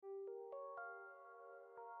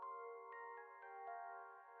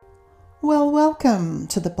Well, welcome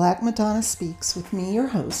to the Black Madonna Speaks with me, your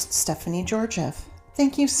host, Stephanie Georgiev.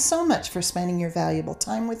 Thank you so much for spending your valuable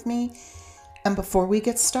time with me. And before we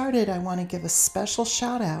get started, I want to give a special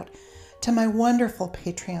shout out to my wonderful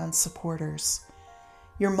Patreon supporters.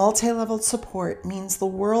 Your multi-leveled support means the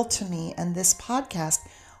world to me, and this podcast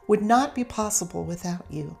would not be possible without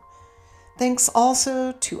you. Thanks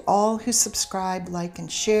also to all who subscribe, like,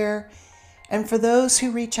 and share. And for those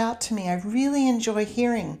who reach out to me, I really enjoy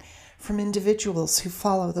hearing from individuals who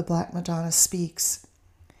follow the Black Madonna Speaks.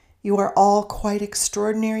 You are all quite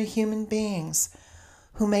extraordinary human beings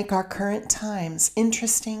who make our current times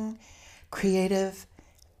interesting, creative,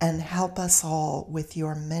 and help us all with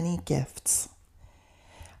your many gifts.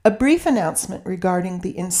 A brief announcement regarding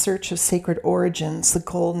the In Search of Sacred Origins, the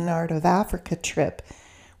Golden Art of Africa trip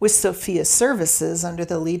with Sophia Services under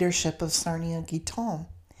the leadership of Sarnia Guiton.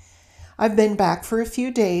 I've been back for a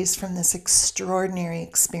few days from this extraordinary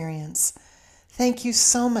experience. Thank you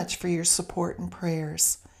so much for your support and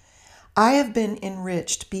prayers. I have been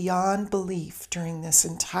enriched beyond belief during this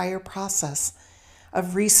entire process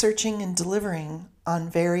of researching and delivering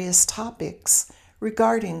on various topics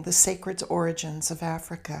regarding the sacred origins of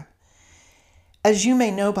Africa. As you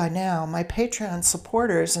may know by now, my Patreon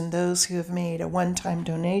supporters and those who have made a one-time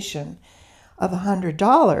donation of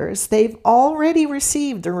 $100, they've already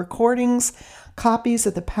received the recordings, copies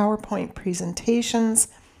of the PowerPoint presentations,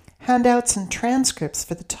 handouts, and transcripts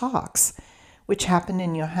for the talks, which happened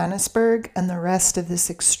in Johannesburg and the rest of this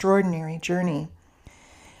extraordinary journey.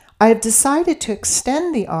 I have decided to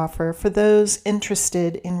extend the offer for those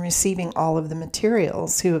interested in receiving all of the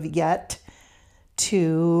materials who have yet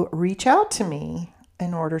to reach out to me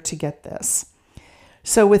in order to get this.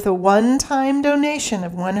 So with a one-time donation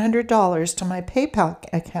of $100 to my PayPal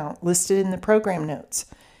account listed in the program notes,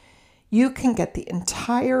 you can get the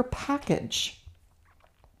entire package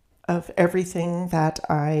of everything that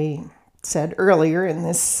I said earlier in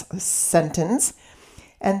this sentence,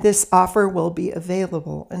 and this offer will be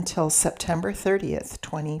available until September 30th,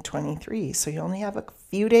 2023. So you only have a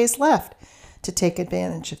few days left to take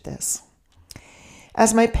advantage of this.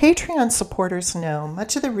 As my Patreon supporters know,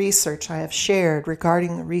 much of the research I have shared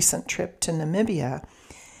regarding the recent trip to Namibia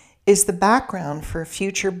is the background for a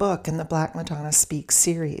future book in the Black Madonna Speaks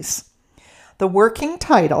series. The working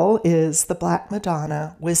title is The Black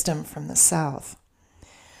Madonna, Wisdom from the South.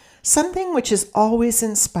 Something which has always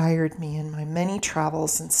inspired me in my many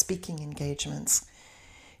travels and speaking engagements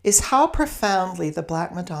is how profoundly the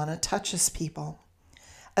Black Madonna touches people,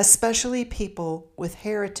 especially people with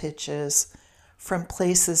heritages from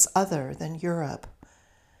places other than Europe.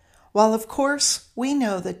 While of course we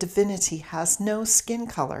know that divinity has no skin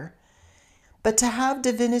color, but to have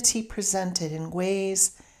divinity presented in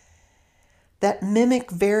ways that mimic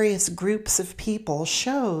various groups of people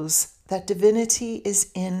shows that divinity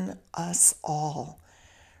is in us all,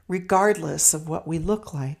 regardless of what we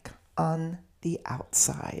look like on the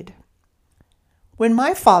outside. When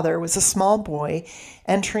my father was a small boy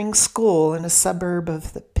entering school in a suburb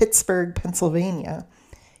of Pittsburgh, Pennsylvania,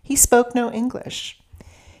 he spoke no English.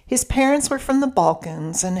 His parents were from the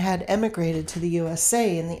Balkans and had emigrated to the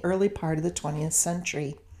USA in the early part of the 20th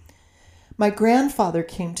century. My grandfather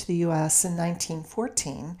came to the U.S. in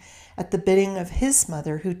 1914 at the bidding of his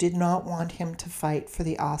mother, who did not want him to fight for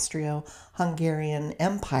the Austro-Hungarian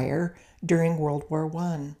Empire during World War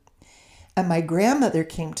I. And my grandmother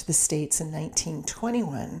came to the States in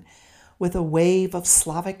 1921 with a wave of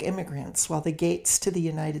Slavic immigrants while the gates to the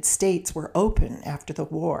United States were open after the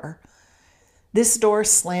war. This door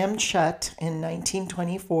slammed shut in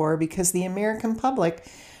 1924 because the American public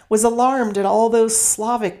was alarmed at all those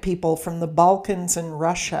Slavic people from the Balkans and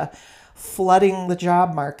Russia flooding the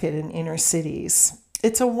job market in inner cities.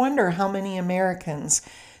 It's a wonder how many Americans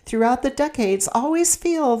throughout the decades always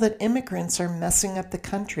feel that immigrants are messing up the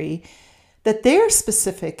country, that their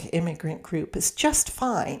specific immigrant group is just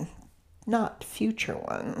fine, not future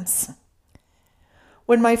ones.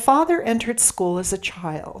 When my father entered school as a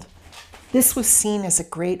child, this was seen as a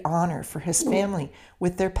great honor for his family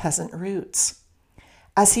with their peasant roots.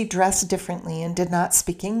 As he dressed differently and did not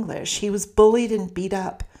speak English, he was bullied and beat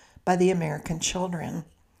up by the American children.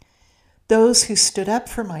 Those who stood up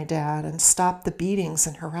for my dad and stopped the beatings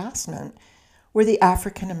and harassment were the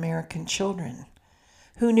African American children,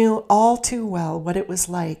 who knew all too well what it was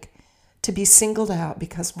like to be singled out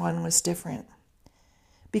because one was different.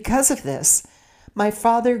 Because of this, my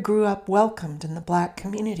father grew up welcomed in the Black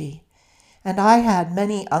community, and I had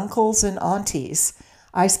many uncles and aunties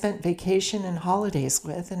I spent vacation and holidays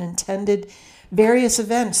with and attended various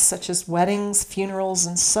events such as weddings, funerals,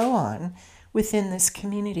 and so on within this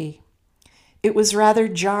community. It was rather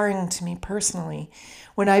jarring to me personally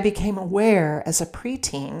when I became aware as a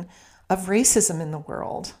preteen of racism in the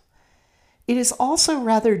world. It is also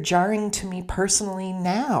rather jarring to me personally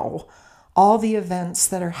now, all the events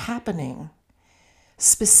that are happening,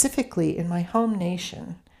 specifically in my home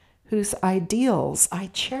nation, whose ideals I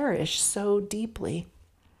cherish so deeply.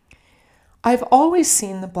 I've always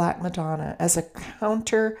seen the Black Madonna as a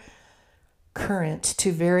counter current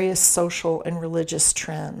to various social and religious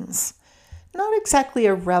trends. Not exactly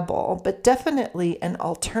a rebel, but definitely an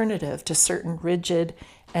alternative to certain rigid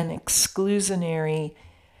and exclusionary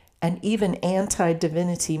and even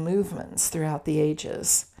anti-divinity movements throughout the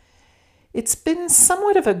ages. It's been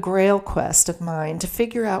somewhat of a grail quest of mine to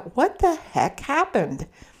figure out what the heck happened.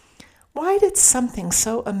 Why did something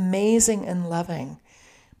so amazing and loving,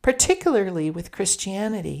 particularly with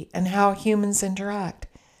Christianity and how humans interact,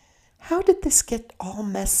 how did this get all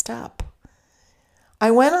messed up? I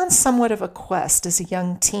went on somewhat of a quest as a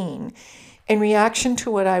young teen in reaction to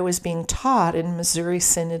what I was being taught in Missouri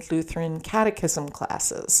Synod Lutheran catechism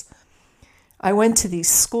classes. I went to these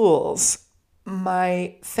schools.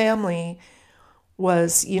 My family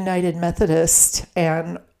was United Methodist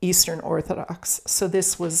and Eastern Orthodox, so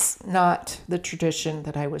this was not the tradition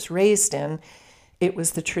that I was raised in. It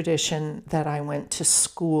was the tradition that I went to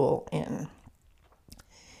school in.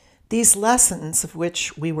 These lessons, of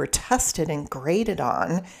which we were tested and graded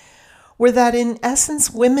on, were that in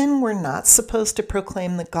essence women were not supposed to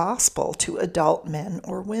proclaim the gospel to adult men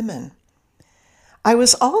or women. I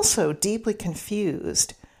was also deeply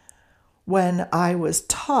confused when I was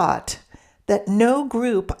taught that no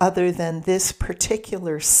group other than this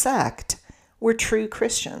particular sect were true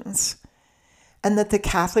Christians, and that the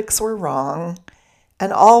Catholics were wrong,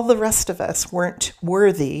 and all the rest of us weren't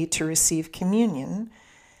worthy to receive communion,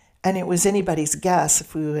 and it was anybody's guess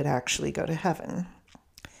if we would actually go to heaven.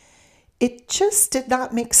 It just did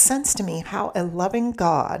not make sense to me how a loving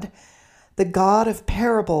God, the God of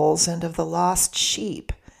parables and of the lost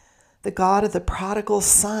sheep, the God of the prodigal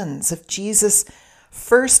sons, of Jesus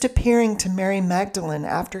first appearing to Mary Magdalene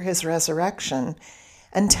after his resurrection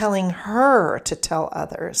and telling her to tell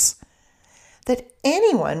others, that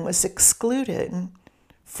anyone was excluded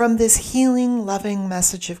from this healing, loving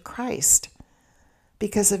message of Christ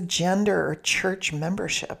because of gender or church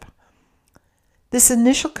membership. This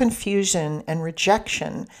initial confusion and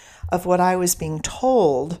rejection of what I was being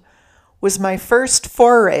told was my first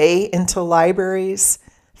foray into libraries,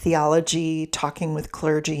 theology, talking with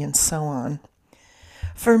clergy, and so on.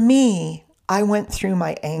 For me, I went through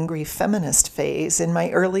my angry feminist phase in my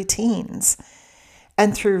early teens,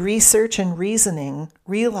 and through research and reasoning,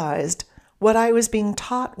 realized what I was being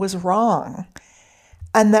taught was wrong,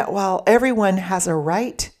 and that while everyone has a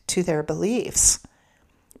right to their beliefs,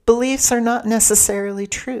 beliefs are not necessarily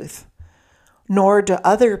truth, nor do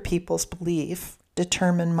other people's belief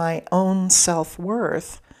determine my own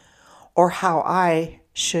self-worth or how I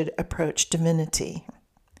should approach divinity.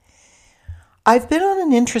 I've been on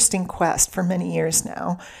an interesting quest for many years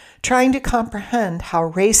now, trying to comprehend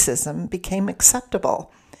how racism became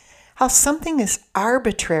acceptable, how something as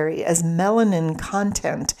arbitrary as melanin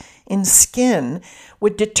content in skin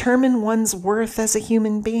would determine one's worth as a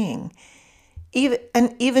human being, even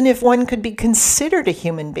if one could be considered a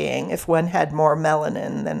human being if one had more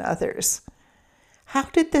melanin than others. How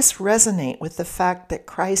did this resonate with the fact that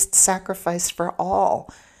Christ sacrificed for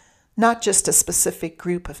all, not just a specific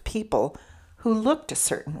group of people who looked a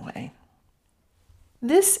certain way?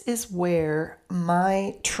 This is where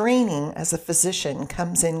my training as a physician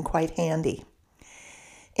comes in quite handy.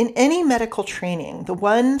 In any medical training, the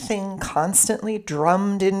one thing constantly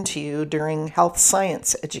drummed into you during health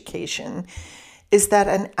science education is that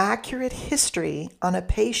an accurate history on a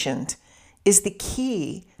patient is the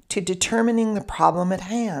key to determining the problem at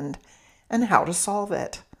hand and how to solve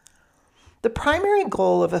it. The primary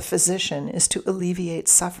goal of a physician is to alleviate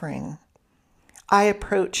suffering. I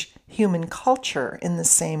approach human culture in the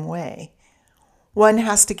same way. One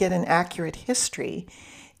has to get an accurate history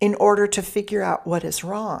in order to figure out what is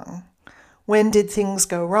wrong. When did things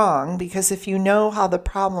go wrong? Because if you know how the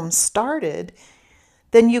problem started,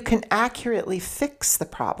 then you can accurately fix the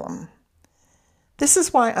problem. This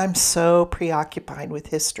is why I'm so preoccupied with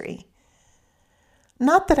history.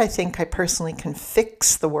 Not that I think I personally can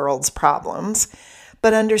fix the world's problems,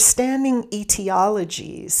 but understanding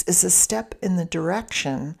etiologies is a step in the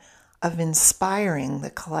direction of inspiring the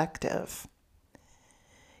collective.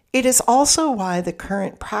 It is also why the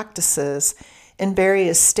current practices in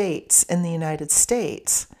various states in the United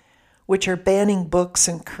States, which are banning books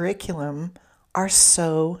and curriculum, are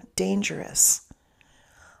so dangerous.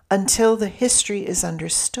 Until the history is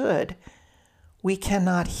understood, we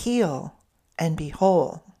cannot heal and be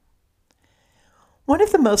whole. One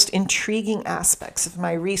of the most intriguing aspects of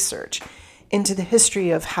my research into the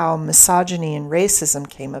history of how misogyny and racism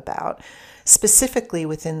came about, specifically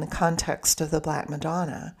within the context of the Black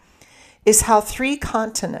Madonna, is how 3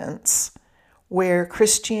 continents where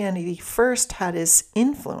Christianity first had its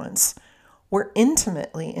influence were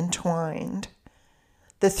intimately entwined.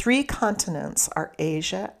 The 3 continents are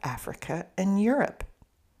Asia, Africa, and Europe.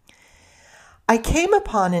 I came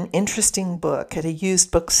upon an interesting book at a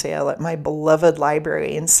used book sale at my beloved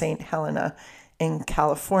library in St. Helena in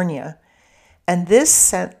California, and this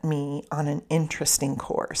sent me on an interesting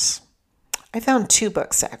course. I found 2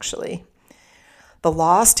 books, actually. The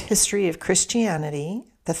Lost History of Christianity,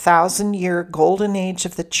 the 1,000-Year Golden Age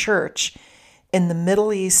of the Church in the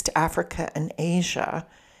Middle East, Africa, and Asia,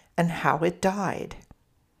 and How It Died.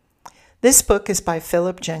 This book is by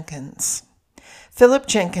Philip Jenkins. Philip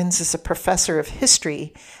Jenkins is a professor of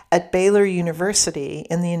history at Baylor University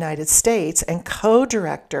in the United States and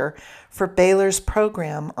co-director for Baylor's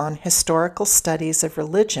program on historical studies of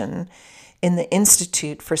religion in the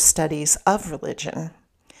Institute for Studies of Religion.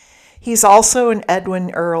 He's also an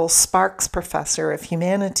Edwin Earl Sparks Professor of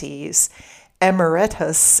Humanities,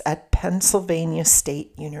 Emeritus at Pennsylvania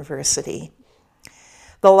State University.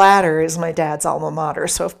 The latter is my dad's alma mater,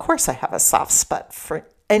 so of course I have a soft spot for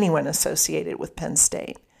anyone associated with Penn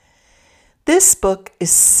State. This book is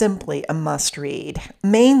simply a must-read,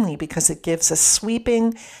 mainly because it gives a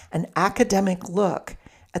sweeping and academic look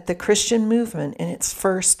at the Christian movement in its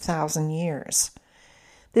first 1,000 years.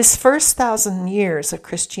 This first 1,000 years of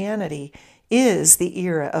Christianity is the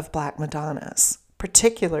era of Black Madonnas,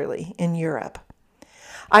 particularly in Europe.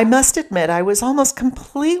 I must admit I was almost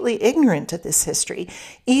completely ignorant of this history.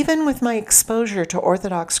 Even with my exposure to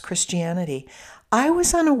Orthodox Christianity, I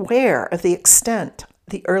was unaware of the extent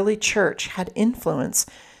the early church had influence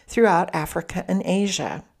throughout Africa and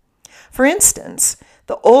Asia. For instance,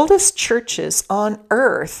 the oldest churches on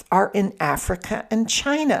earth are in Africa and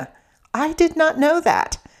China. I did not know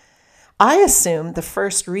that. I assumed the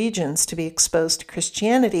first regions to be exposed to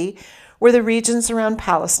Christianity were the regions around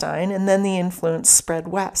Palestine, and then the influence spread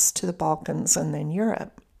west to the Balkans and then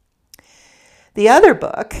Europe. The other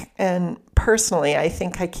book, and personally I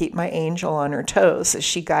think I keep my angel on her toes as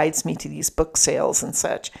she guides me to these book sales and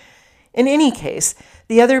such. In any case,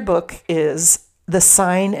 the other book is The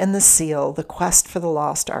Sign and the Seal, The Quest for the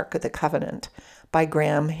Lost Ark of the Covenant by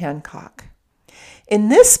Graham Hancock. In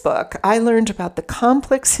this book, I learned about the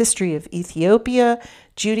complex history of Ethiopia,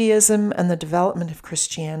 Judaism, and the development of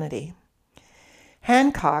Christianity.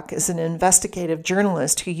 Hancock is an investigative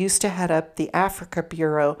journalist who used to head up the Africa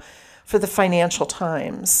Bureau for the Financial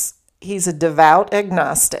Times. He's a devout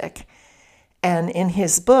agnostic, and in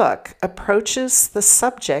his book approaches the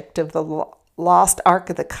subject of the lost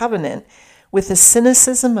Ark of the Covenant with the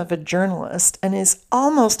cynicism of a journalist and is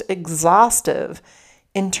almost exhaustive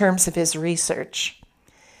in terms of his research.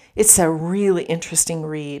 It's a really interesting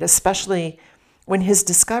read, especially when his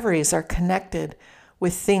discoveries are connected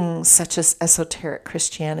with things such as esoteric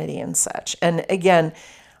Christianity and such. And again,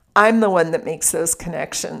 I'm the one that makes those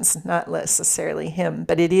connections, not necessarily him.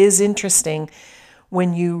 But it is interesting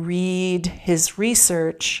when you read his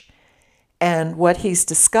research and what he's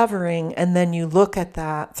discovering, and then you look at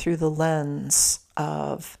that through the lens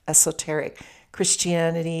of esoteric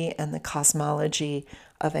Christianity and the cosmology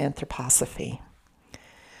of anthroposophy.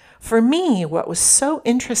 For me, what was so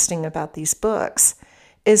interesting about these books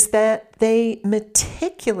is that they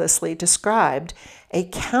meticulously described a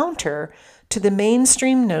counter to the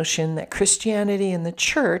mainstream notion that Christianity and the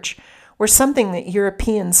church were something that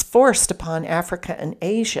Europeans forced upon Africa and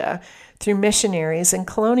Asia through missionaries and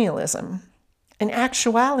colonialism. In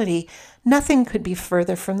actuality, nothing could be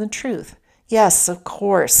further from the truth. Yes, of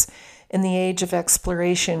course, in the age of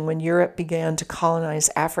exploration, when Europe began to colonize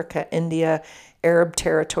Africa, India, Arab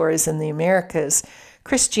territories, and the Americas,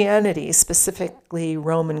 Christianity, specifically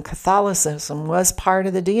Roman Catholicism, was part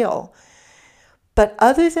of the deal. But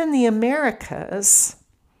other than the Americas,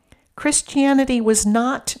 Christianity was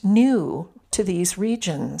not new to these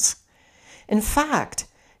regions. In fact,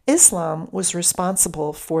 Islam was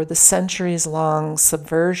responsible for the centuries-long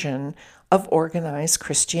subversion of organized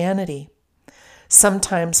Christianity,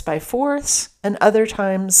 sometimes by force and other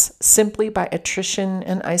times simply by attrition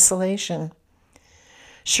and isolation.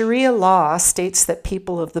 Sharia law states that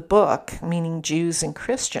people of the book, meaning Jews and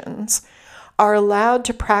Christians, are allowed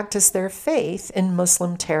to practice their faith in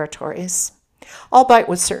Muslim territories, albeit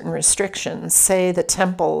with certain restrictions. Say the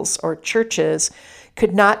temples or churches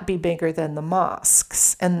could not be bigger than the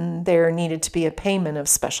mosques, and there needed to be a payment of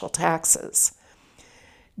special taxes.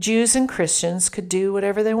 Jews and Christians could do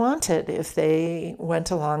whatever they wanted if they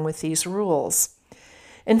went along with these rules.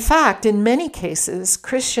 In fact, in many cases,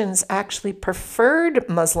 Christians actually preferred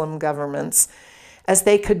Muslim governments as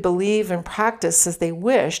they could believe and practice as they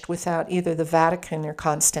wished without either the Vatican or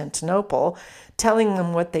Constantinople telling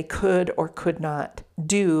them what they could or could not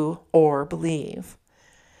do or believe.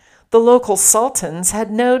 The local sultans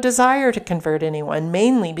had no desire to convert anyone,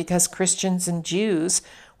 mainly because Christians and Jews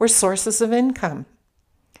were sources of income.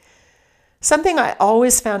 Something I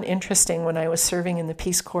always found interesting when I was serving in the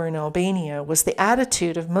Peace Corps in Albania was the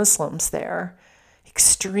attitude of Muslims there,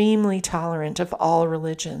 extremely tolerant of all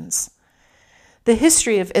religions. The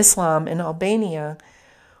history of Islam in Albania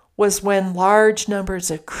was when large numbers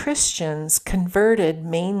of Christians converted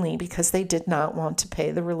mainly because they did not want to pay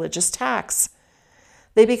the religious tax.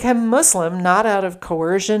 They became Muslim not out of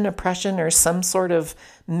coercion, oppression, or some sort of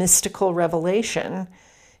mystical revelation.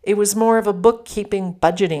 It was more of a bookkeeping,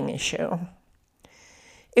 budgeting issue.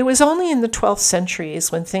 It was only in the 12th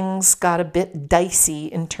centuries when things got a bit dicey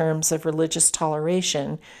in terms of religious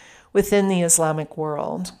toleration within the Islamic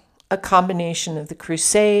world. A combination of the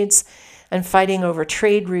Crusades and fighting over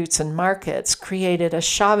trade routes and markets created a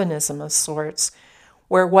chauvinism of sorts,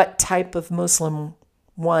 where what type of Muslim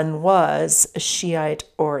one was, a Shiite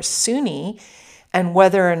or Sunni, and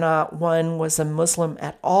whether or not one was a Muslim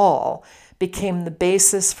at all, became the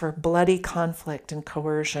basis for bloody conflict and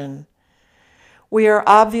coercion. We are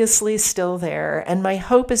obviously still there, and my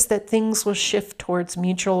hope is that things will shift towards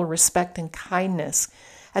mutual respect and kindness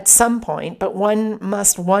at some point, but one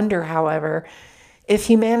must wonder, however, if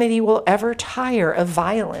humanity will ever tire of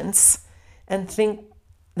violence and think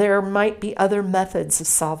there might be other methods of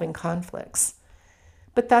solving conflicts.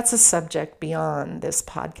 But that's a subject beyond this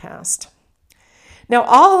podcast. Now,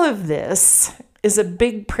 all of this is a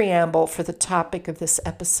big preamble for the topic of this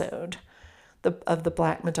episode of the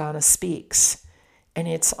Black Madonna Speaks, and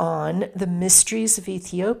it's on the mysteries of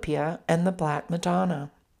Ethiopia and the Black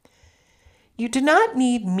Madonna. You do not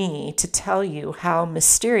need me to tell you how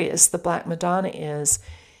mysterious the Black Madonna is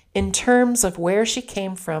in terms of where she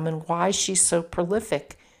came from and why she's so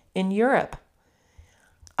prolific in Europe.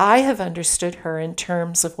 I have understood her in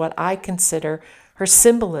terms of what I consider her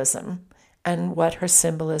symbolism and what her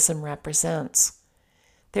symbolism represents.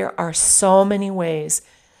 There are so many ways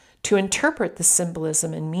to interpret the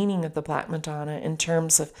symbolism and meaning of the Black Madonna in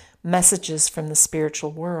terms of messages from the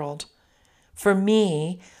spiritual world. For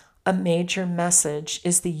me, a major message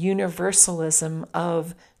is the universalism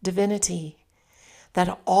of divinity,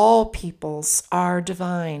 that all peoples are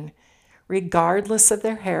divine, regardless of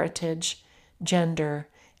their heritage, gender,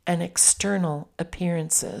 and external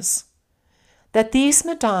appearances. That these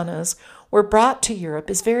Madonnas were brought to Europe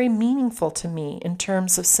is very meaningful to me in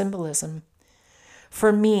terms of symbolism.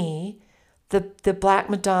 For me, the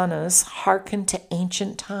Black Madonnas hearken to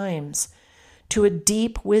ancient times, to a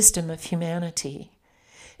deep wisdom of humanity.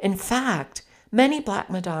 In fact, many Black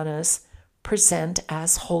Madonnas present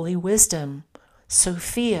as holy wisdom,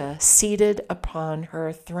 Sophia seated upon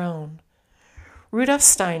her throne. Rudolf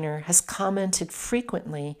Steiner has commented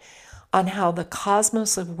frequently on how the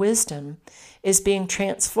cosmos of wisdom is being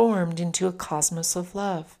transformed into a cosmos of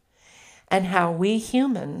love, and how we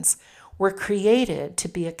humans were created to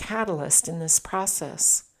be a catalyst in this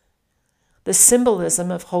process. The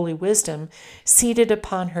symbolism of holy wisdom, seated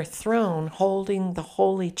upon her throne, holding the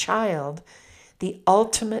holy child, the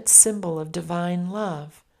ultimate symbol of divine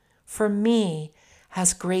love, for me,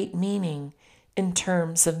 has great meaning in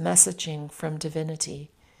terms of messaging from divinity,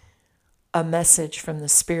 a message from the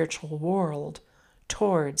spiritual world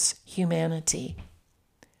towards humanity.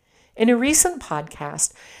 In a recent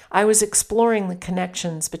podcast, I was exploring the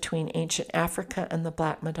connections between ancient Africa and the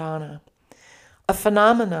Black Madonna. A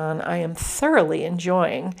phenomenon I am thoroughly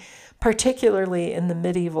enjoying, particularly in the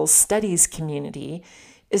medieval studies community,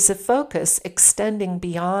 is a focus extending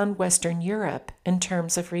beyond Western Europe in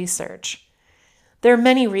terms of research. There are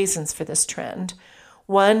many reasons for this trend.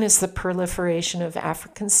 One is the proliferation of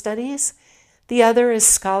African studies. The other is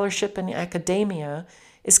scholarship and academia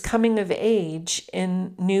is coming of age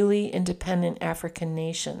in newly independent African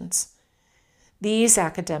nations. These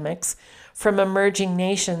academics from emerging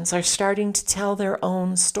nations are starting to tell their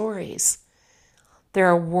own stories. There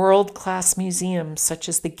are world-class museums such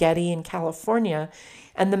as the Getty in California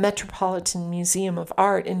and the Metropolitan Museum of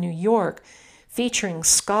Art in New York, featuring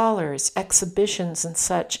scholars, exhibitions, and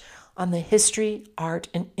such on the history, art,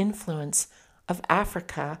 and influence of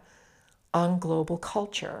Africa on global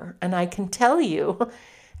culture. And I can tell you,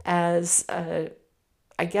 as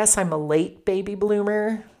I guess I'm a late baby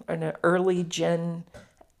bloomer, or an early Gen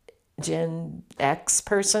X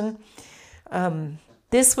person,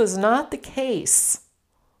 This was not the case,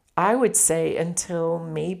 I would say, until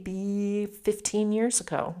maybe 15 years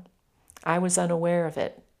ago. I was unaware of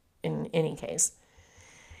it in any case.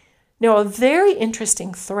 Now, a very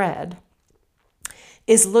interesting thread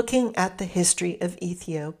is looking at the history of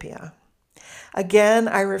Ethiopia. Again,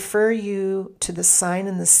 I refer you to the sign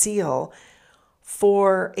and the seal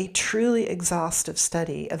for a truly exhaustive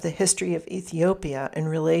study of the history of Ethiopia in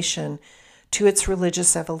relation to its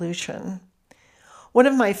religious evolution. One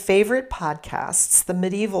of my favorite podcasts, the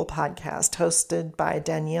Medieval podcast hosted by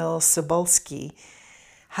Daniel Sobolski,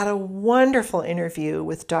 had a wonderful interview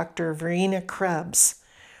with Dr. Verena Krebs,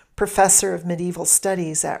 professor of medieval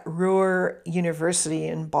studies at Ruhr University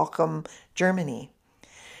in Bochum, Germany.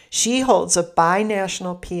 She holds a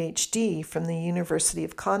binational PhD from the University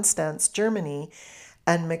of Constance, Germany,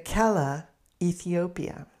 and Mekelle,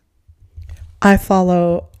 Ethiopia. I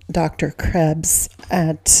follow Dr. Krebs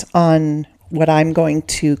on what I'm going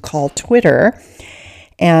to call Twitter,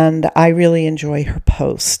 and I really enjoy her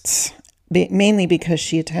posts, mainly because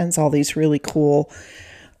she attends all these really cool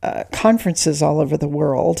conferences all over the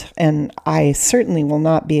world, and I certainly will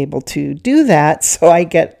not be able to do that, so I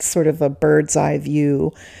get sort of a bird's eye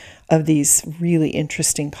view of these really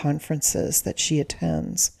interesting conferences that she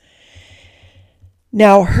attends.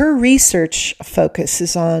 Now, her research focus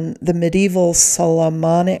is on the medieval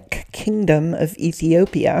Solomonic kingdom of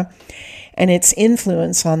Ethiopia and its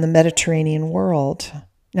influence on the Mediterranean world.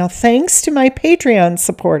 Now, thanks to my Patreon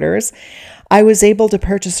supporters, I was able to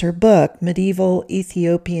purchase her book, Medieval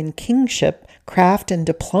Ethiopian Kingship, Craft and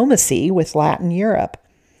Diplomacy with Latin Europe.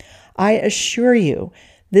 I assure you,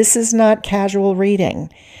 this is not casual reading,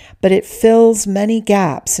 but it fills many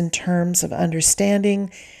gaps in terms of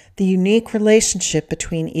understanding the unique relationship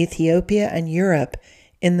between Ethiopia and Europe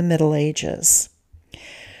in the Middle Ages.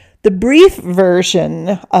 The brief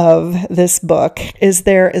version of this book is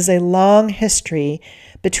there is a long history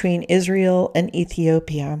between Israel and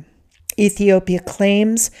Ethiopia. Ethiopia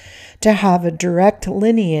claims to have a direct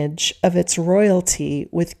lineage of its royalty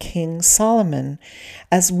with King Solomon,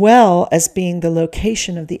 as well as being the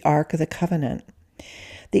location of the Ark of the Covenant.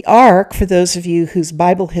 The Ark, for those of you whose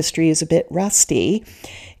Bible history is a bit rusty,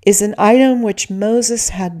 is an item which Moses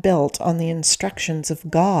had built on the instructions of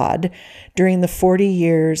God during the 40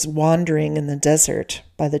 years wandering in the desert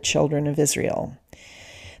by the children of Israel.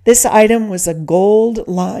 This item was a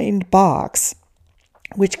gold-lined box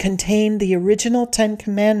which contained the original 10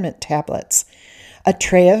 Commandment tablets, a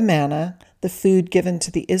tray of manna, the food given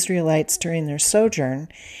to the Israelites during their sojourn,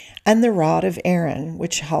 and the rod of Aaron,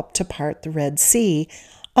 which helped to part the Red Sea,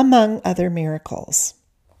 among other miracles.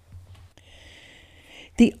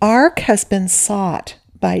 The Ark has been sought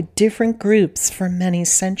by different groups for many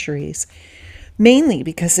centuries, mainly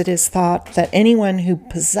because it is thought that anyone who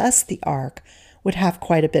possessed the Ark would have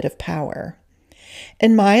quite a bit of power.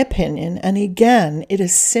 In my opinion, and again, it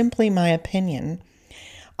is simply my opinion,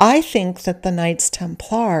 I think that the Knights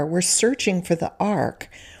Templar were searching for the Ark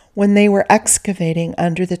when they were excavating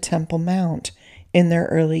under the Temple Mount in their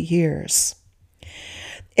early years.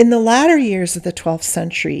 In the latter years of the 12th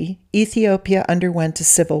century, Ethiopia underwent a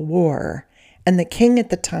civil war, and the king at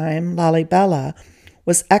the time, Lalibela,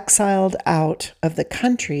 was exiled out of the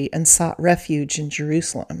country and sought refuge in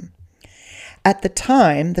Jerusalem. At the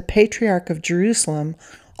time, the Patriarch of Jerusalem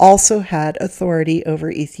also had authority over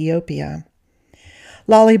Ethiopia.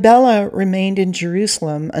 Lalibela remained in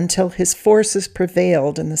Jerusalem until his forces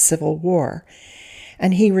prevailed in the civil war,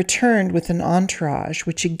 and he returned with an entourage,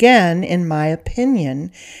 which again, in my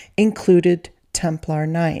opinion, included Templar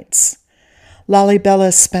Knights.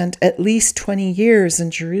 Lalibela spent at least 20 years in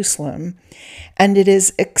Jerusalem, and it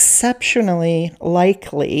is exceptionally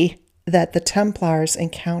likely that the Templars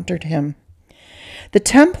encountered him. The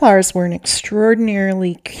Templars were an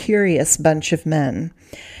extraordinarily curious bunch of men,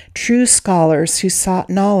 true scholars who sought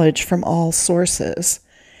knowledge from all sources.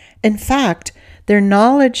 In fact, their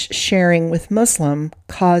knowledge sharing with Muslim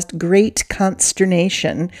caused great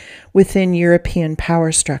consternation within European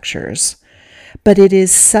power structures. But it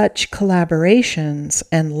is such collaborations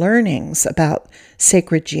and learnings about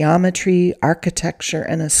sacred geometry, architecture,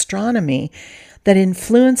 and astronomy that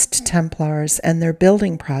influenced Templars and their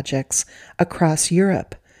building projects across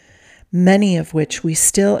Europe, many of which we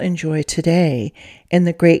still enjoy today in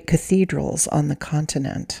the great cathedrals on the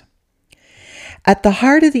continent. At the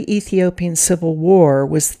heart of the Ethiopian Civil War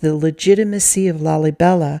was the legitimacy of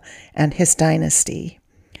Lalibela and his dynasty.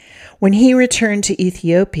 When he returned to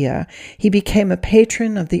Ethiopia, he became a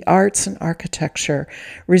patron of the arts and architecture,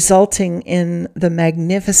 resulting in the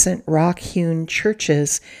magnificent rock-hewn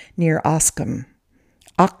churches near Aksum.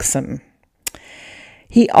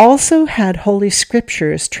 He also had Holy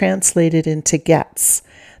Scriptures translated into Getz,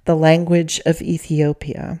 the language of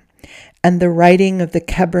Ethiopia, and the writing of the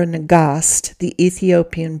Kebra Nagast, the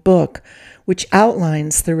Ethiopian book, which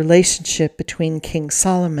outlines the relationship between King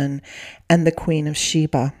Solomon and the Queen of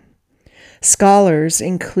Sheba. Scholars,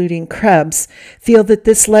 including Krebs, feel that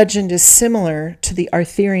this legend is similar to the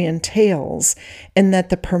Arthurian tales in that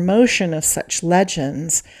the promotion of such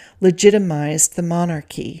legends legitimized the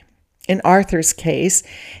monarchy. In Arthur's case,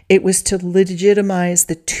 it was to legitimize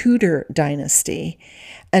the Tudor dynasty,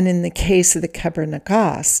 and in the case of the Kebra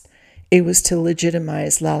Nagast, it was to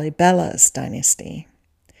legitimize Lalibella's dynasty.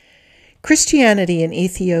 Christianity in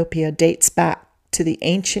Ethiopia dates back to the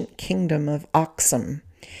ancient kingdom of Aksum,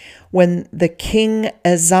 when the king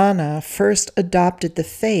Ezana first adopted the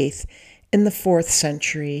faith in the 4th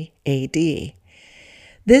century AD.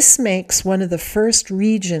 This makes one of the first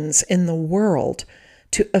regions in the world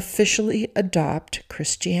to officially adopt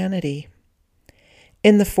Christianity.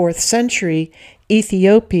 In the 4th century,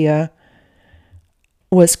 Ethiopia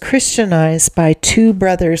was Christianized by 2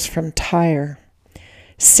 brothers from Tyre,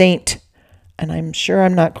 Saint, and I'm sure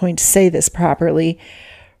I'm not going to say this properly,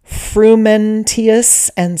 Frumentius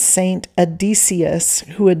and Saint Adicius,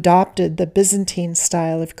 who adopted the Byzantine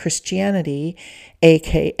style of Christianity,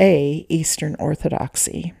 aka Eastern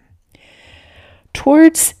Orthodoxy.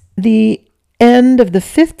 Towards the end of the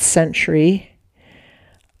 5th century,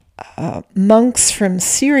 monks from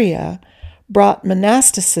Syria brought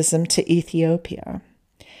monasticism to Ethiopia.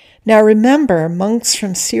 Now remember, monks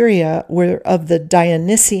from Syria were of the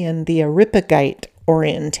Dionysian, the Areopagite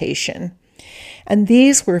orientation. And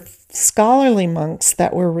these were scholarly monks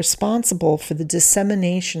that were responsible for the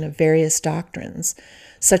dissemination of various doctrines,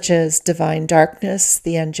 such as divine darkness,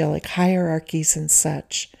 the angelic hierarchies, and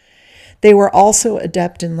such. They were also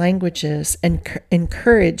adept in languages and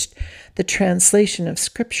encouraged the translation of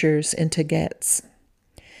scriptures into Getz.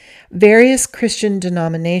 Various Christian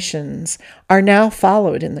denominations are now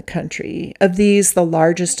followed in the country. Of these, the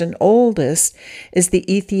largest and oldest is the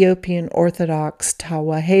Ethiopian Orthodox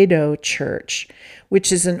Tawahedo Church, which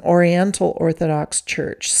is an Oriental Orthodox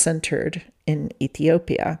church centered in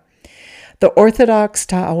Ethiopia. The Orthodox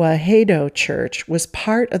Tawahedo Church was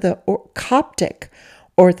part of the Coptic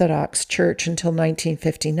Orthodox Church until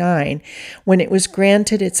 1959, when it was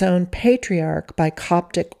granted its own patriarch by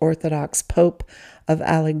Coptic Orthodox Pope of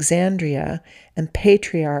Alexandria and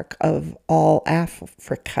Patriarch of all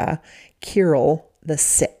Africa, Kirill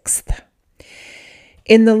VI.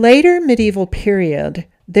 In the later medieval period,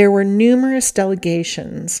 there were numerous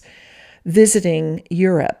delegations visiting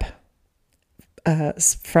Europe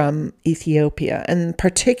from Ethiopia, and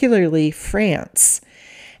particularly France.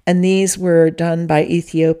 And these were done by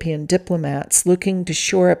Ethiopian diplomats looking to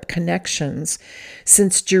shore up connections,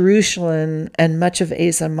 since Jerusalem and much of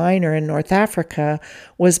Asia Minor in North Africa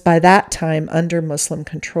was by that time under Muslim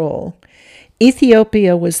control.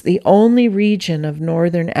 Ethiopia was the only region of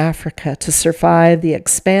northern Africa to survive the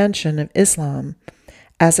expansion of Islam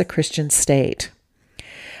as a Christian state.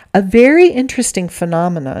 A very interesting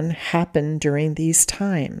phenomenon happened during these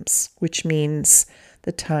times, which means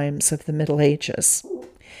the times of the Middle Ages.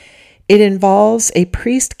 It involves a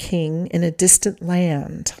priest king in a distant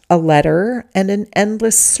land, a letter, and an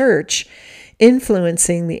endless search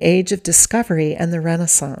influencing the Age of Discovery and the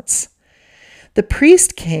Renaissance. The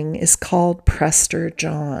priest king is called Prester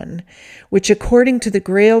John, which according to the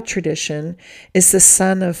Grail tradition is the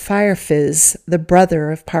son of Firefizz, the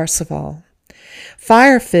brother of Parsifal.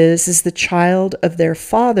 Firefizz is the child of their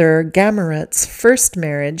father Gamarut's first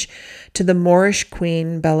marriage to the Moorish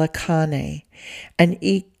queen Belakane,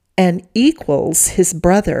 and equals his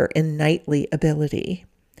brother in knightly ability.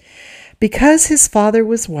 Because his father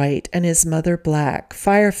was white and his mother black,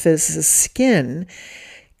 Firefizz's skin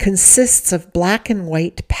consists of black and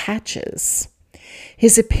white patches.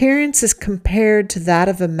 His appearance is compared to that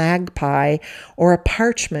of a magpie or a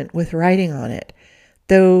parchment with writing on it,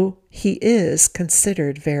 though he is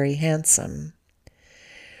considered very handsome.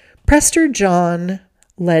 Prester John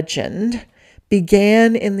legend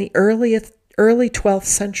began in the early 12th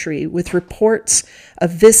century with reports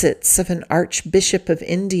of visits of an Archbishop of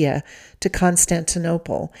India to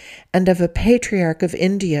Constantinople and of a Patriarch of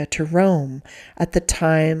India to Rome at the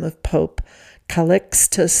time of Pope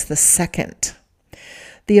Calixtus II.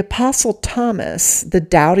 The Apostle Thomas, the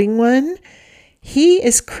doubting one, he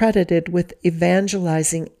is credited with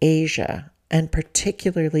evangelizing Asia and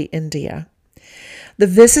particularly India. The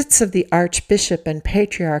visits of the Archbishop and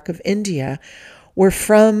Patriarch of India were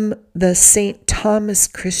from the St. Thomas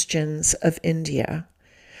Christians of India.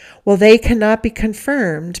 Well, they cannot be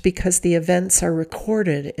confirmed because the events are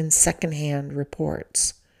recorded in secondhand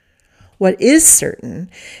reports. What is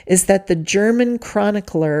certain is that the German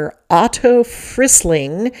chronicler Otto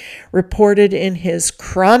Friesling reported in his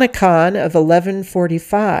Chronicon of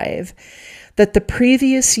 1145 that the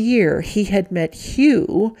previous year he had met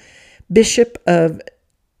Hugh, Bishop of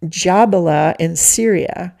Jabala in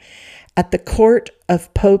Syria, at the court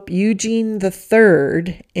of Pope Eugene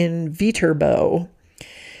III in Viterbo.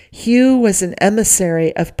 Hugh was an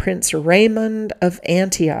emissary of Prince Raymond of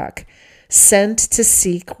Antioch, sent to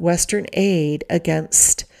seek Western aid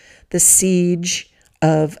against the siege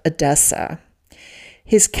of Edessa.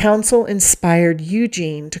 His counsel inspired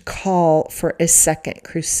Eugene to call for a second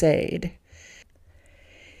crusade.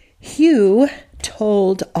 Hugh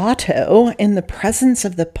told Otto in the presence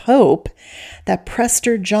of the Pope that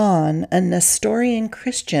Prester John, a Nestorian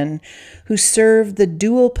Christian who served the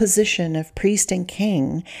dual position of priest and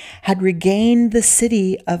king, had regained the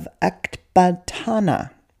city of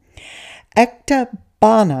Ecbatana.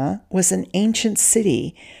 Ecbatana was an ancient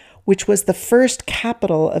city which was the first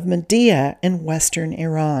capital of Media in western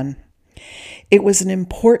Iran. It was an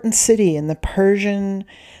important city in the Persian,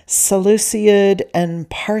 Seleucid, and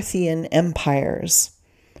Parthian empires.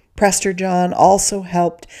 Prester John also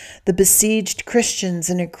helped the besieged Christians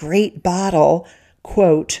in a great battle,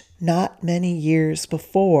 quote, not many years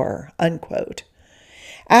before, unquote.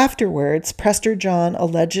 Afterwards, Prester John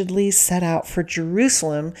allegedly set out for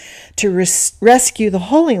Jerusalem to rescue the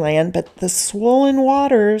Holy Land, but the swollen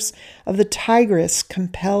waters of the Tigris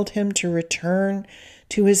compelled him to return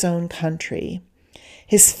to his own country.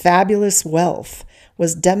 His fabulous wealth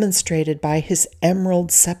was demonstrated by his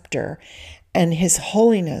emerald scepter and his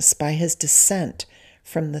holiness by his descent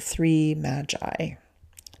from the three magi.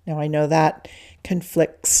 Now, I know that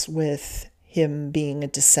conflicts with him being a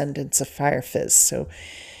descendant of Fire Fizz. So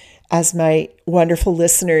as my wonderful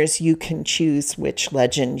listeners, you can choose which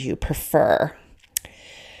legend you prefer.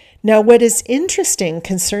 Now, what is interesting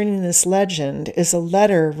concerning this legend is a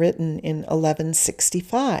letter written in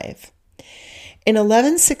 1165. In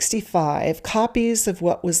 1165, copies of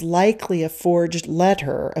what was likely a forged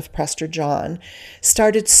letter of Prester John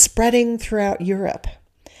started spreading throughout Europe.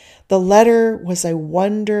 The letter was a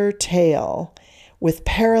wonder tale with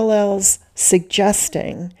parallels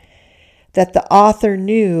suggesting that the author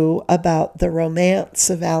knew about the romance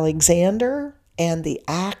of Alexander and the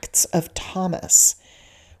Acts of Thomas,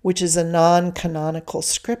 which is a non-canonical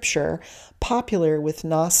scripture popular with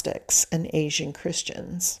Gnostics and Asian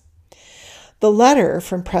Christians. The letter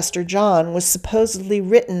from Prester John was supposedly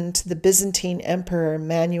written to the Byzantine Emperor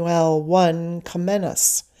Manuel I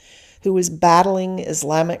Comnenus, who was battling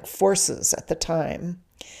Islamic forces at the time.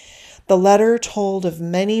 The letter told of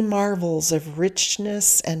many marvels of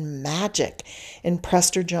richness and magic in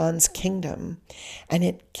Prester John's kingdom, and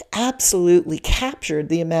it absolutely captured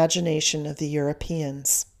the imagination of the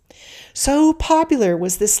Europeans. So popular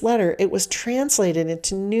was this letter, it was translated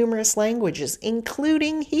into numerous languages,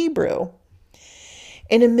 including Hebrew.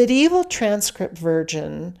 In a medieval transcript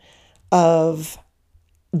version of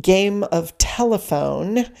Game of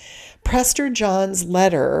Telephone, Prester John's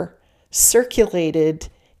letter circulated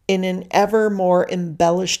in an ever more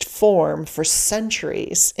embellished form for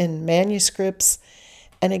centuries in manuscripts,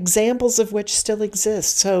 and examples of which still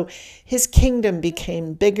exist. So his kingdom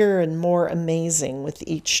became bigger and more amazing with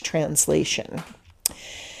each translation.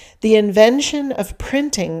 The invention of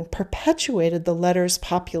printing perpetuated the letter's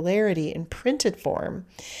popularity in printed form,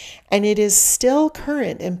 and it is still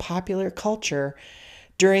current in popular culture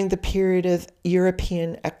during the period of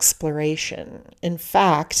European exploration. In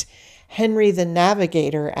fact, Henry the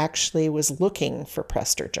Navigator actually was looking for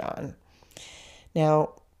Prester John.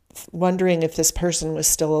 Now, wondering if this person was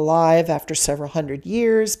still alive after several hundred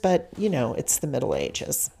years, but, it's the Middle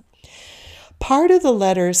Ages. Part of the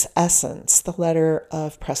letter's essence, the letter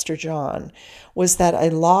of Prester John, was that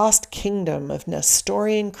a lost kingdom of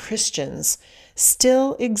Nestorian Christians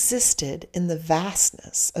still existed in the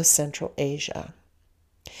vastness of Central Asia.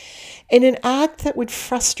 In an act that would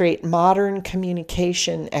frustrate modern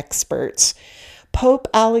communication experts, Pope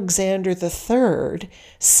Alexander III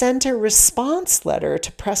sent a response letter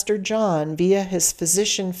to Prester John via his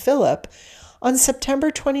physician Philip on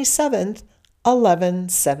September 27th,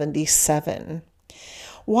 1177.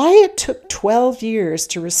 Why it took 12 years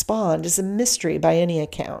to respond is a mystery by any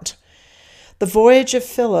account. The voyage of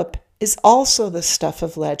Philip is also the stuff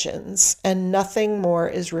of legends, and nothing more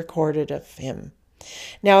is recorded of him.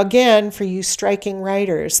 Now again, for you striking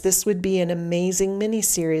writers, this would be an amazing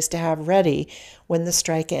miniseries to have ready when the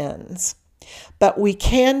strike ends. But we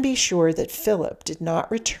can be sure that Philip did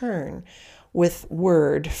not return with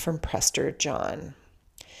word from Prester John.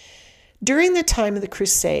 During the time of the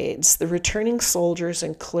Crusades, the returning soldiers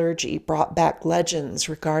and clergy brought back legends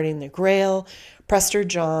regarding the Grail, Prester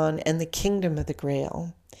John, and the kingdom of the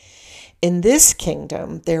Grail. In this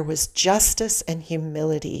kingdom, there was justice and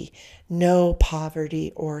humility, no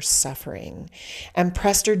poverty or suffering, and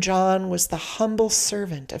Prester John was the humble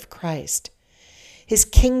servant of Christ. His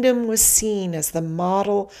kingdom was seen as the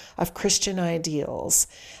model of Christian ideals,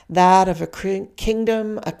 that of a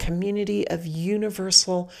kingdom, a community of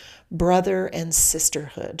universal brother and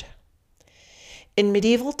sisterhood. In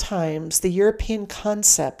medieval times, the European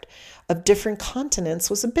concept of different continents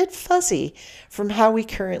was a bit fuzzy from how we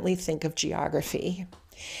currently think of geography.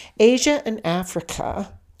 Asia and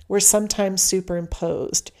Africa were sometimes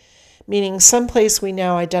superimposed, meaning some place we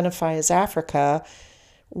now identify as Africa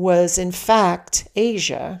was in fact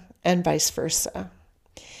Asia, and vice versa.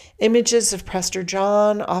 Images of Prester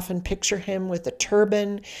John often picture him with a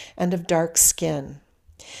turban and of dark skin.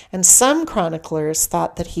 And some chroniclers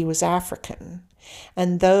thought that he was African,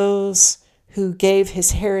 and those who gave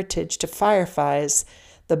his heritage to Fireflies,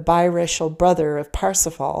 the biracial brother of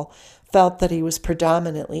Parsifal, felt that he was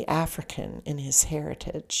predominantly African in his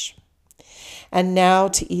heritage. And now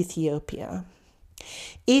to Ethiopia.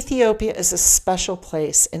 Ethiopia is a special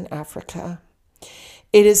place in Africa.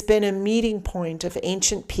 It has been a meeting point of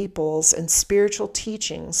ancient peoples and spiritual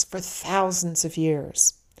teachings for thousands of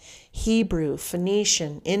years. Hebrew,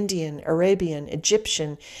 Phoenician, Indian, Arabian,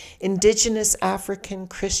 Egyptian, indigenous African,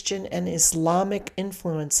 Christian, and Islamic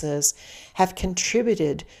influences have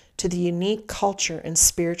contributed to the unique culture and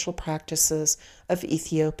spiritual practices of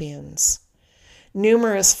Ethiopians.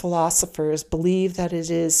 Numerous philosophers believe that it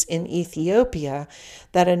is in Ethiopia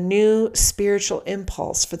that a new spiritual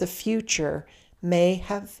impulse for the future may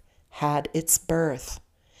have had its birth.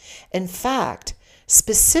 In fact,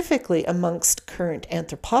 specifically amongst current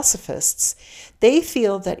anthroposophists, they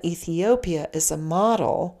feel that Ethiopia is a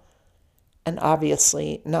model, and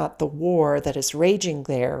obviously not the war that is raging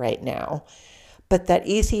there right now, but that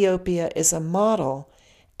Ethiopia is a model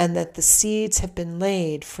and that the seeds have been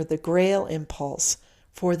laid for the Grail impulse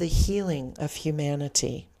for the healing of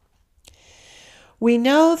humanity. We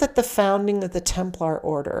know that the founding of the Templar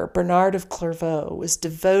order, Bernard of Clairvaux, was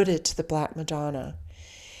devoted to the Black Madonna.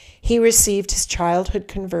 He received his childhood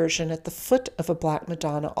conversion at the foot of a Black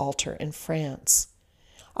Madonna altar in France.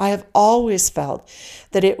 I have always felt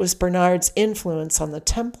that it was Bernard's influence on the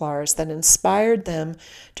Templars that inspired them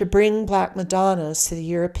to bring Black Madonnas to the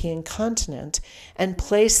European continent and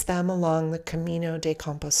place them along the Camino de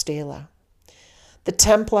Compostela. The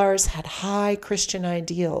Templars had high Christian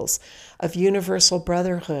ideals of universal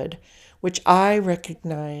brotherhood, which I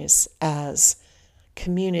recognize as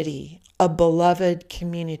community, a beloved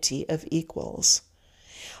community of equals.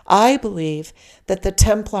 I believe that the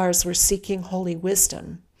Templars were seeking holy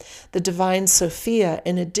wisdom, the divine Sophia,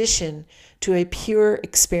 in addition to a pure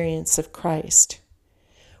experience of Christ.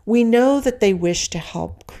 We know that they wished to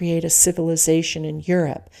help create a civilization in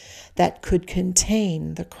Europe that could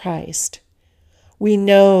contain the Christ. We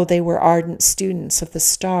know they were ardent students of the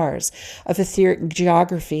stars, of etheric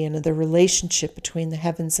geography, and of the relationship between the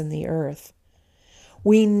heavens and the earth.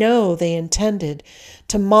 We know they intended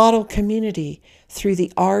to model community through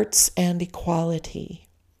the arts and equality.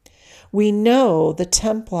 We know the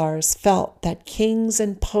Templars felt that kings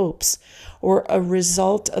and popes were a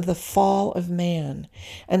result of the fall of man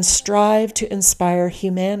and strived to inspire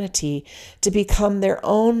humanity to become their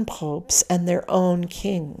own popes and their own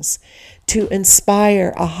kings, to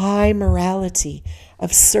inspire a high morality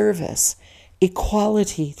of service,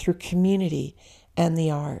 equality through community and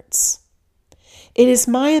the arts. It is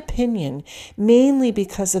my opinion, mainly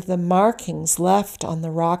because of the markings left on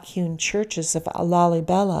the rock-hewn churches of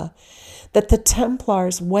Lalibela, that the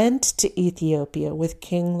Templars went to Ethiopia with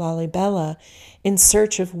King Lalibela in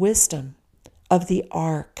search of wisdom, of the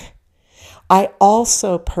Ark. I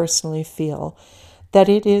also personally feel that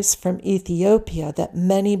it is from Ethiopia that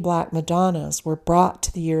many Black Madonnas were brought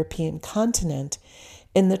to the European continent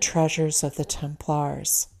in the treasures of the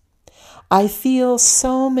Templars. I feel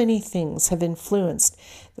so many things have influenced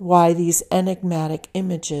why these enigmatic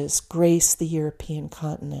images grace the European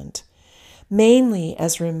continent, mainly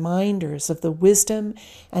as reminders of the wisdom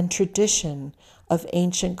and tradition of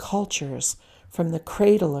ancient cultures from the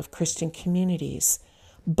cradle of Christian communities,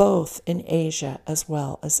 both in Asia as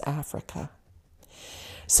well as Africa.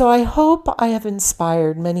 So I hope I have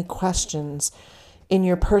inspired many questions in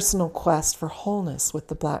your personal quest for wholeness with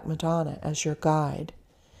the Black Madonna as your guide.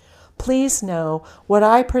 Please know what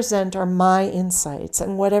I present are my insights,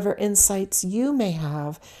 and whatever insights you may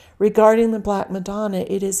have regarding the Black Madonna,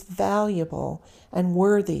 it is valuable and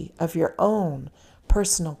worthy of your own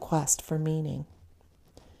personal quest for meaning.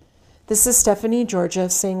 This is Stephanie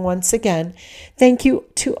Georgiev saying once again, thank you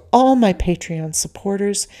to all my Patreon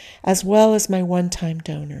supporters, as well as my one-time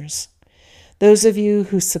donors. Those of you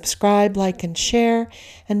who subscribe, like, and share,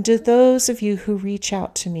 and to those of you who reach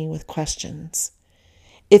out to me with questions.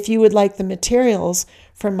 If you would like the materials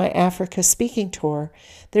from my Africa speaking tour,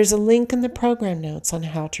 there's a link in the program notes on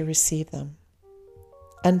how to receive them.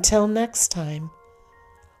 Until next time,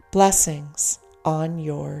 blessings on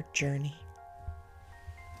your journey.